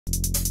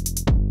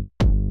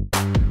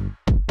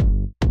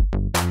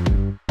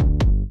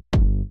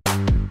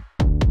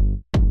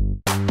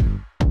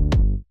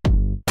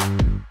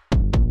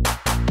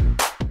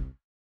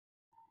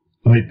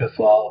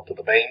pessoal,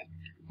 tudo bem?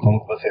 Como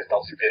que vocês estão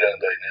se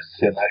virando aí nesse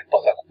cenário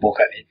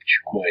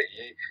pós-apocalíptico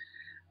aí?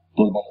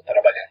 Todo mundo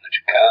trabalhando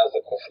de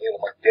casa, conseguindo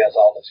manter as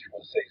aulas de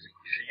vocês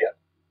em dia?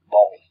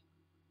 Bom,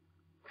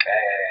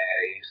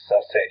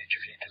 essa série de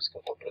vídeos que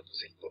eu estou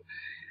produzindo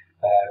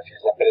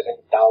visa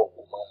apresentar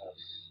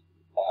algumas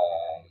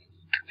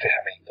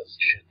ferramentas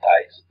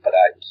digitais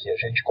para que a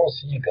gente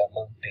consiga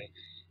manter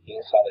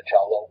em sala de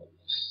aula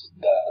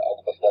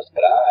algumas das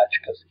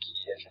práticas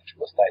que a gente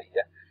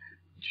gostaria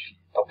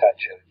de tocar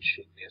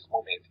adiante nesse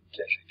momento em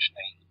que a gente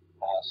tem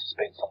a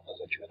suspensão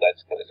das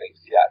atividades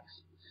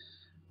presenciais.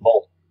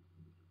 Bom,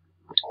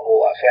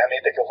 a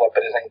ferramenta que eu vou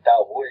apresentar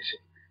hoje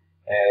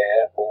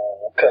é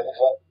o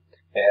Canva.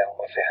 É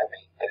uma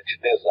ferramenta de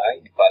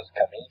design,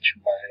 basicamente,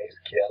 mas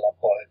que ela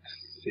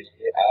pode ser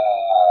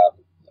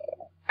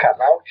o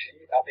canal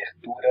de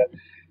abertura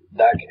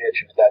da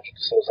criatividade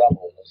dos seus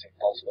alunos.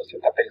 Então, se você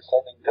está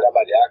pensando em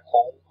trabalhar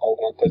com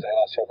alguma coisa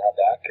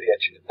relacionada à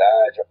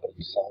criatividade, à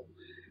produção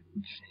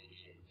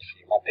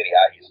de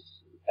materiais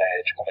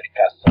de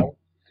comunicação,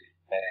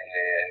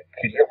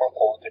 cria uma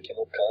conta aqui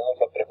no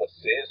Canva para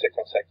você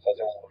consegue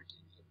fazer um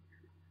login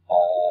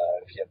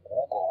via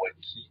Google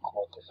aqui,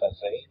 como eu estou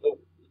fazendo,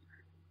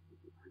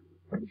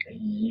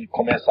 e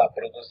começar a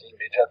produzir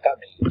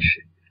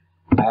imediatamente.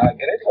 A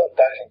grande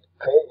vantagem do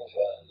Canva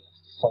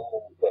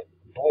são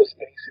duas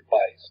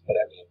principais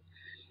para mim.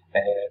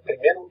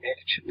 Primeiro,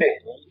 ele te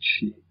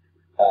permite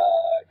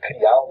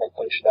criar uma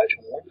quantidade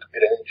muito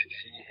grande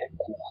de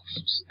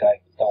recursos, tá?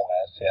 Então,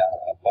 essa é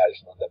a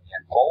página da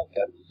minha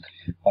conta.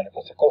 Olha,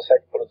 você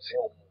consegue produzir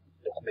um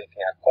documento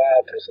em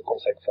A4, você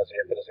consegue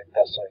fazer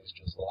apresentações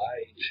de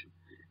slide,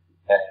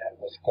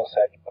 você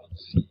consegue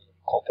produzir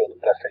conteúdo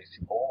para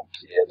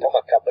Facebook, até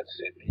uma capa de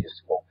serviço,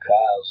 se for o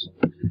caso,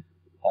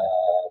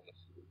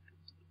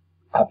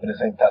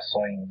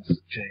 apresentações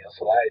de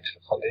slide,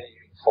 eu falei,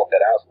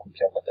 infográfico,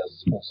 que é uma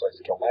das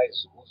funções que eu mais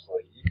uso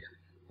aí,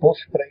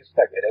 post para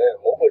Instagram,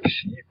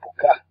 logotipo,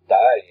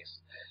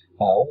 cartaz,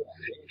 um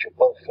vídeo,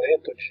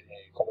 panfleto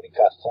de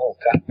comunicação,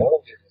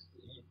 cartão de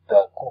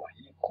visita,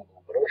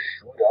 currículo,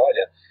 brochura,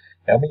 olha,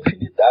 é uma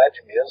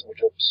infinidade mesmo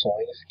de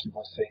opções que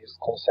vocês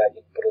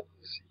conseguem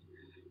produzir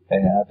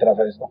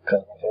através do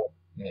Canva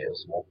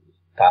mesmo,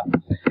 tá?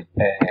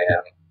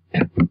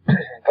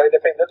 Vai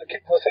depender do que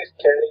vocês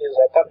querem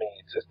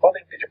exatamente. Vocês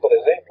podem pedir, por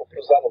exemplo, para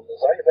os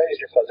alunos, ao invés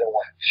de fazer um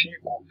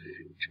artigo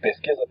de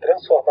pesquisa,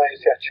 transformar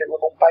esse artigo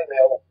num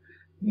painel,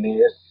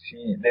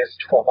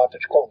 nesse formato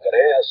de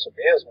congresso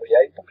mesmo, e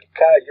aí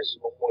publicar isso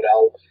num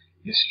mural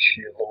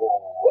estilo,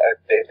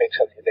 de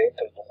repente ali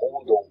dentro do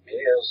Moodle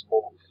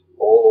mesmo,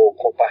 ou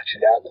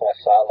compartilhar com a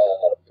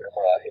sala por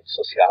uma rede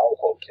social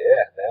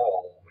qualquer, né,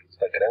 o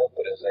Instagram,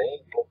 por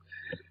exemplo,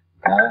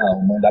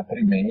 ou mandar por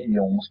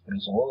e-mail uns para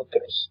os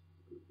outros.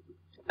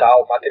 Tá,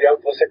 o material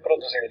que você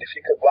produziu, ele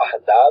fica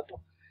guardado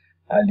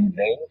ali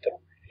dentro.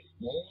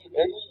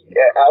 E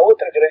a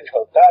outra grande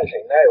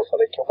vantagem, né, eu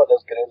falei que uma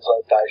das grandes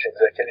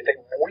vantagens é que ele tem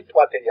muito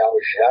material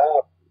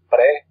já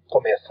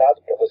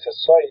pré-começado para você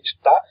só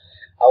editar.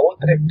 A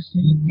outra é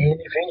que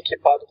ele vem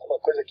equipado com uma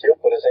coisa que eu,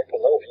 por exemplo,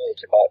 não vim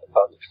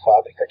equipado de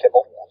fábrica, que é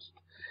bom gosto.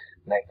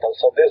 Né? Então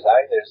são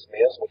designers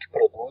mesmo que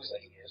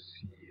produzem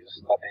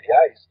esses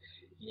materiais.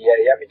 E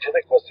aí, à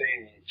medida que você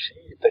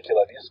edita aquilo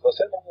ali, se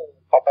você não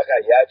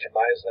papagaiar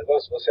demais o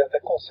negócio, você até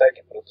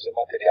consegue produzir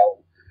material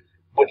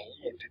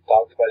bonito e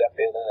tal, que vale a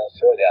pena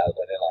ser olhado.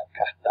 Olha lá,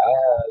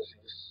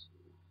 cartazes.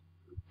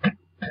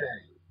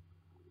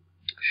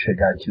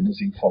 Chegar aqui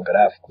nos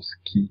infográficos,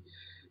 que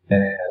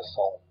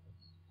são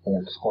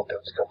um dos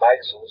conteúdos que eu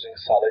mais uso em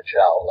sala de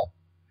aula.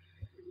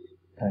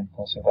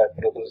 Então você vai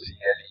produzir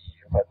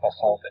ali, vai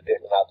passar um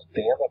determinado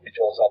tema,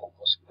 pedir aos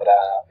alunos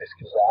para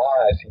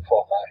pesquisar, se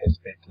informar a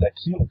respeito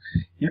daquilo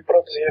e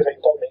produzir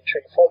eventualmente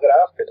um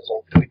infográfico. Eles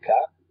vão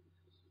clicar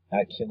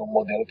aqui no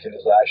modelo que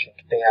eles acham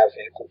que tem a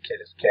ver com o que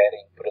eles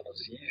querem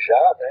produzir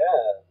já,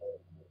 né?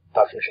 Não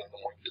está fugindo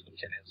muito do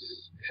que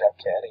eles já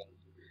querem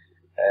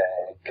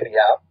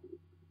criar,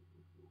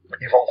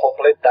 e vão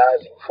completar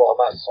as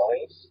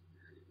informações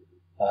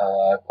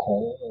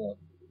com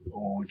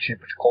o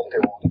tipo de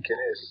conteúdo que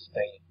eles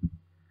têm.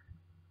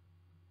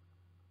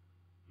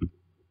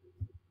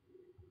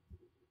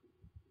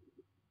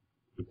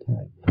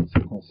 Então você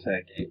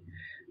consegue,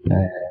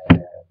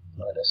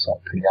 olha só,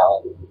 criar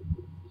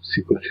um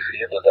ciclo de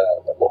vida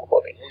da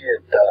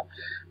borboleta,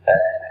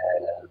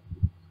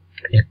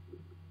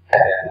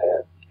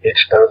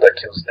 editando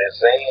aqui os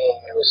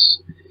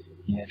desenhos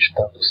e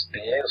editando os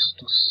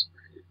textos,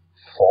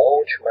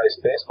 fonte, mas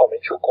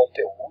principalmente o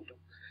conteúdo,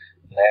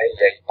 né?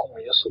 E aí com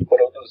isso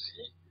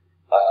produzir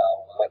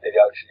um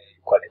material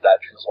de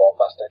qualidade visual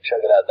bastante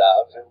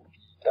agradável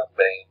e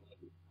também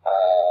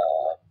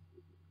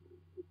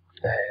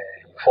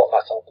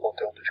informação,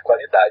 conteúdo de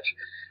qualidade.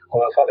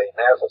 Como eu falei,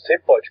 né, você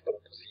pode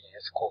produzir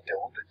esse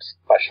conteúdo e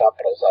despachar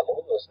para os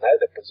alunos, né,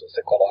 depois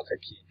você coloca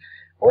aqui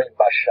ou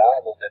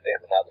embaixar num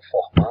determinado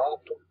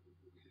formato,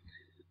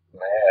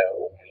 né,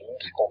 um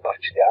link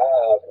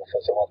compartilhável,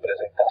 fazer uma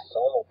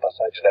apresentação,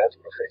 passar direto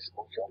para o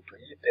Facebook ou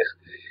Twitter,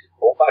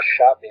 ou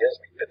baixar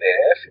mesmo em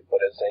PDF,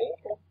 por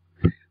exemplo.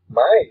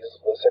 Mas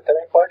você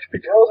também pode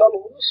pedir aos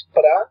alunos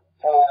para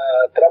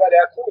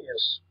trabalhar com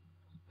isso.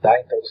 Tá?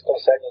 Então eles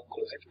conseguem,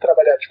 inclusive,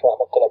 trabalhar de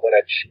forma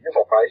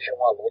colaborativa, mais de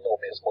um aluno ao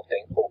mesmo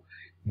tempo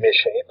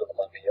mexendo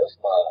numa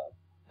mesma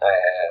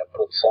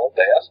produção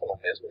dessa, no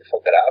mesmo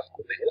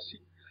infográfico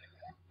desse.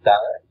 Tá?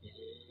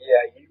 E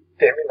aí,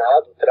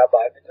 terminado o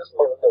trabalho, eles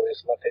mandam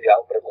esse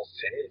material para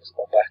você, eles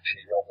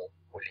compartilham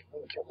o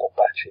link, ou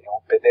compartilham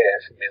o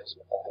PDF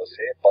mesmo com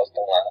você,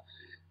 postam lá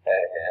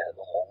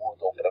no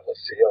Moodle para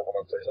você,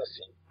 alguma coisa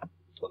assim.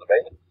 Tudo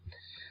bem?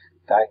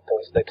 Tá? Então,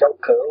 esse daqui é o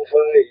Canva,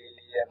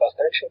 ele é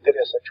bastante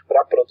interessante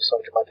para a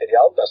produção de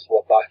material da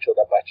sua parte ou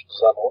da parte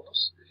dos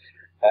alunos,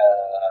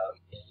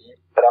 e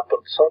para a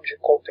produção de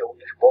conteúdo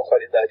de boa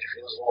qualidade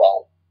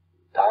visual,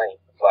 tá? Em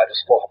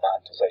vários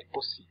formatos aí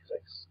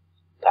possíveis.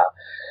 Tá?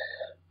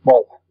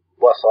 Bom,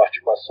 boa sorte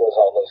com as suas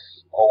aulas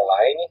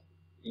online.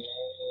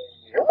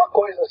 E uma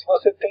coisa, se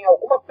você tem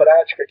alguma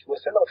prática que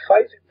você não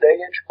faz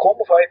ideia de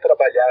como vai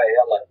trabalhar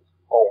ela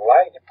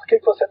online, por que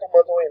você não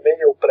manda um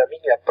e-mail para mim?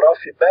 É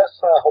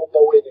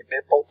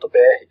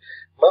profbessa@unb.br.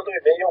 Manda um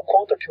e-mail,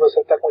 conta que você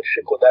está com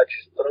dificuldade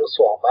de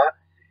transformar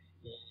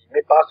e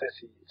me passa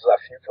esse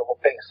desafio que eu vou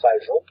pensar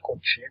junto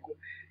contigo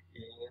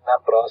e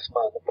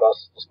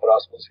nos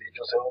próximos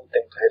vídeos eu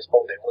tento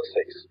responder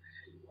vocês.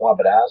 Um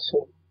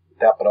abraço,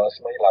 até a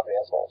próxima e lavem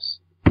as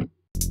mãos.